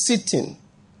 elders sitting,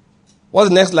 What's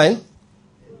the next line?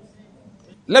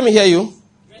 Let me hear you.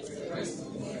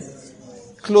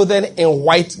 Clothed in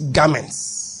white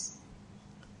garments.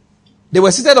 They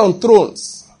were seated on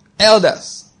thrones,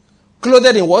 elders,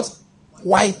 clothed in what?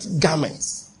 White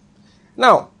garments.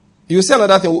 Now, you see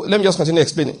another thing. Let me just continue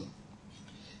explaining.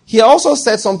 He also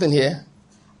said something here.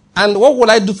 And what will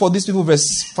I do for these people?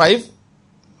 Verse 5.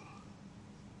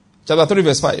 Chapter 3,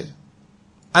 verse 5.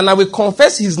 And I will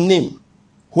confess his name.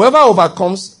 Whoever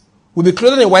overcomes will be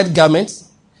clothed in white garments.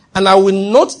 And I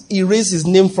will not erase his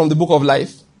name from the book of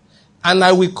life. And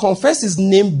I will confess his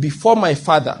name before my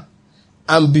Father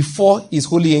and before his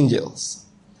holy angels.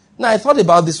 Now, I thought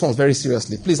about this one very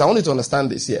seriously. Please, I want you to understand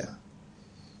this here.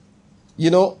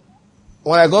 You know,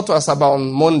 when I got to Asaba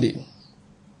on Monday,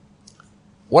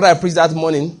 what I preached that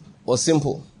morning was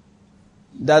simple.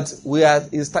 That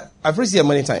I've preached here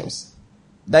many times.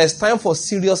 That it's time for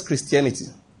serious Christianity.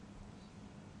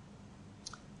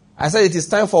 I said it is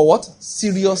time for what?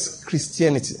 Serious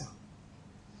Christianity.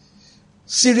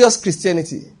 Serious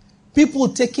Christianity. People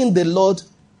taking the Lord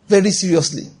very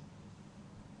seriously.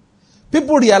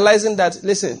 People realizing that,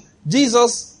 listen,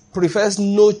 Jesus prefers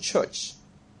no church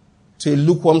to a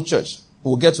lukewarm church.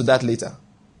 We'll get to that later.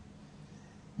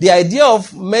 The idea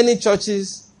of many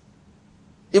churches,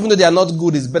 even though they are not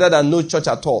good, is better than no church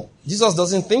at all. Jesus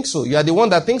doesn't think so. You are the one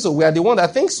that thinks so. We are the one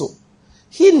that thinks so.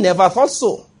 He never thought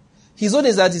so. His own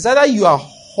is that it's either you are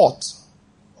hot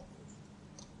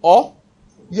or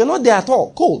you're not there at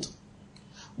all, cold.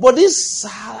 But this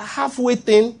halfway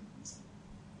thing,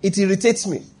 it irritates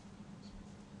me.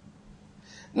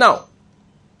 Now,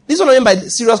 this is what I mean by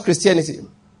serious Christianity.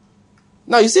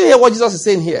 Now, you see here what Jesus is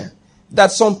saying here.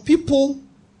 That some people,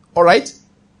 all right,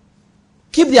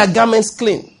 keep their garments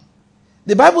clean.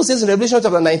 The Bible says in Revelation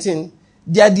chapter 19,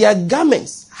 they are their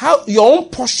garments. How your own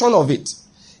portion of it.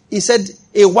 He said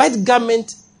a white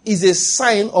garment is a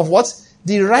sign of what?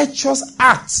 The righteous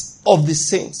acts of the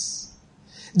saints.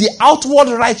 The outward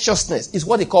righteousness is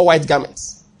what they call white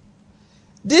garments.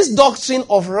 This doctrine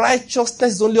of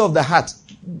righteousness is only of the heart.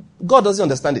 God doesn't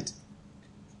understand it.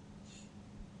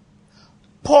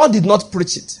 Paul did not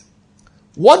preach it.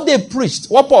 What they preached,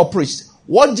 what Paul preached,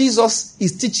 what Jesus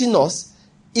is teaching us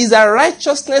is that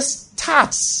righteousness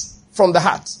starts from the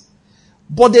heart.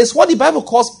 But there's what the Bible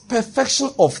calls perfection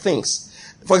of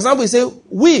things. For example, he said,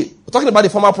 we're talking about the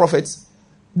former prophets,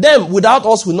 them without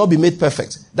us will not be made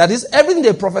perfect. That is, everything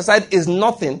they prophesied is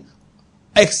nothing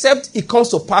except it comes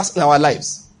to pass in our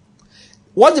lives.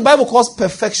 What the Bible calls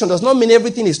perfection does not mean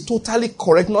everything is totally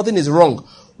correct, nothing is wrong.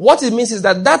 What it means is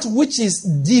that which is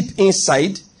deep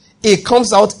inside, it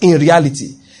comes out in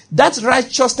reality. That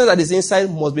righteousness that is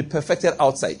inside must be perfected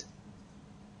outside.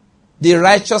 The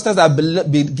righteousness that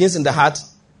begins in the heart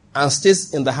and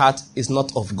stays in the heart is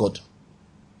not of God.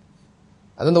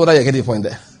 I don't know whether you're getting the point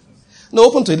there. No,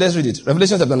 open to it. Let's read it.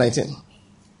 Revelation chapter 19.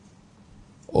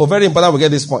 Oh, very important we get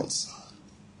these points.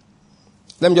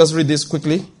 Let me just read this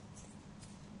quickly.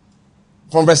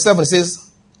 From verse 7 it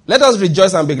says, let us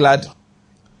rejoice and be glad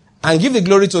and give the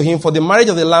glory to him, for the marriage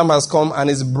of the Lamb has come and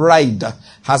his bride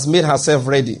has made herself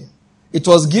ready. It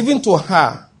was given to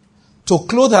her to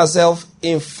clothe herself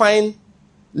in fine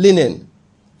linen,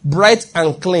 bright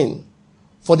and clean.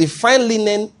 For the fine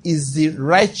linen is the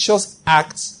righteous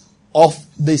acts of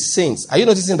the saints. Are you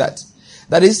noticing that?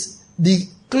 That is, the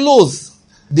clothes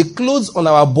on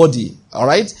our body, all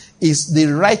right, is the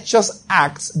righteous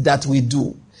acts that we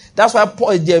do. That's why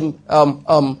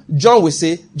John will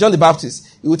say, John the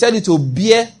Baptist, he will tell you to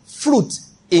bear fruit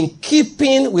in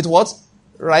keeping with what?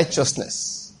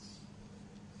 Righteousness.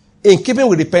 In keeping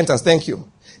with repentance. Thank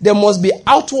you. There must be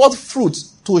outward fruit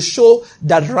to show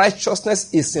that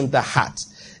righteousness is in the heart.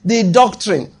 The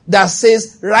doctrine that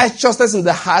says righteousness in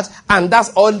the heart and that's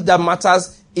all that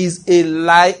matters is a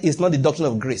lie. It's not the doctrine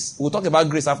of grace. We'll talk about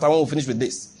grace after when we finish with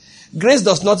this. Grace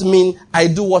does not mean I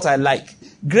do what I like.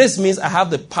 Grace means I have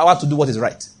the power to do what is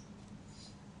right.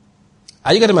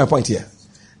 Are you getting my point here?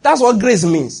 That's what grace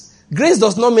means. Grace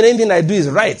does not mean anything I do is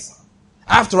right.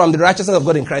 After I'm the righteousness of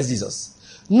God in Christ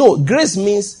Jesus. No, grace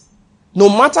means no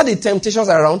matter the temptations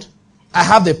around, I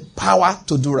have the power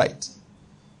to do right.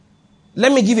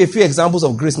 Let me give you a few examples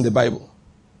of grace in the Bible.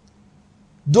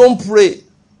 Don't pray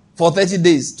for 30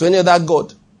 days to any other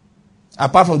God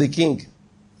apart from the king.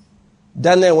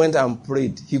 Daniel went and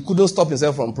prayed. He couldn't stop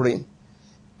himself from praying.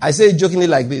 I say it jokingly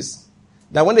like this,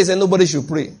 that when they said nobody should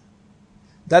pray,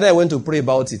 Daniel went to pray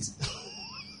about it.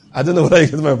 I don't know whether you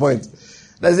get my point.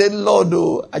 They said,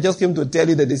 Lord, I just came to tell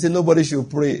you that they said nobody should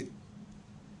pray.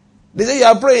 They say you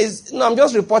are praying. No, I'm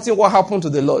just reporting what happened to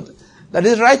the Lord. That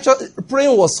is righteous.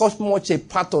 Praying was such much a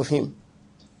part of him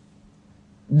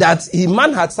that a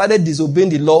man had started disobeying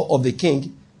the law of the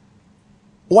king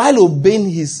while obeying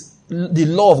the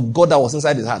law of God that was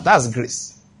inside his heart. That's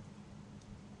grace.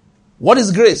 What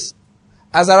is grace?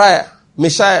 Azariah,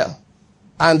 Mishael,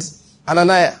 and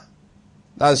Ananiah.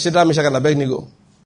 That's Shadrach, Meshach, and Abednego.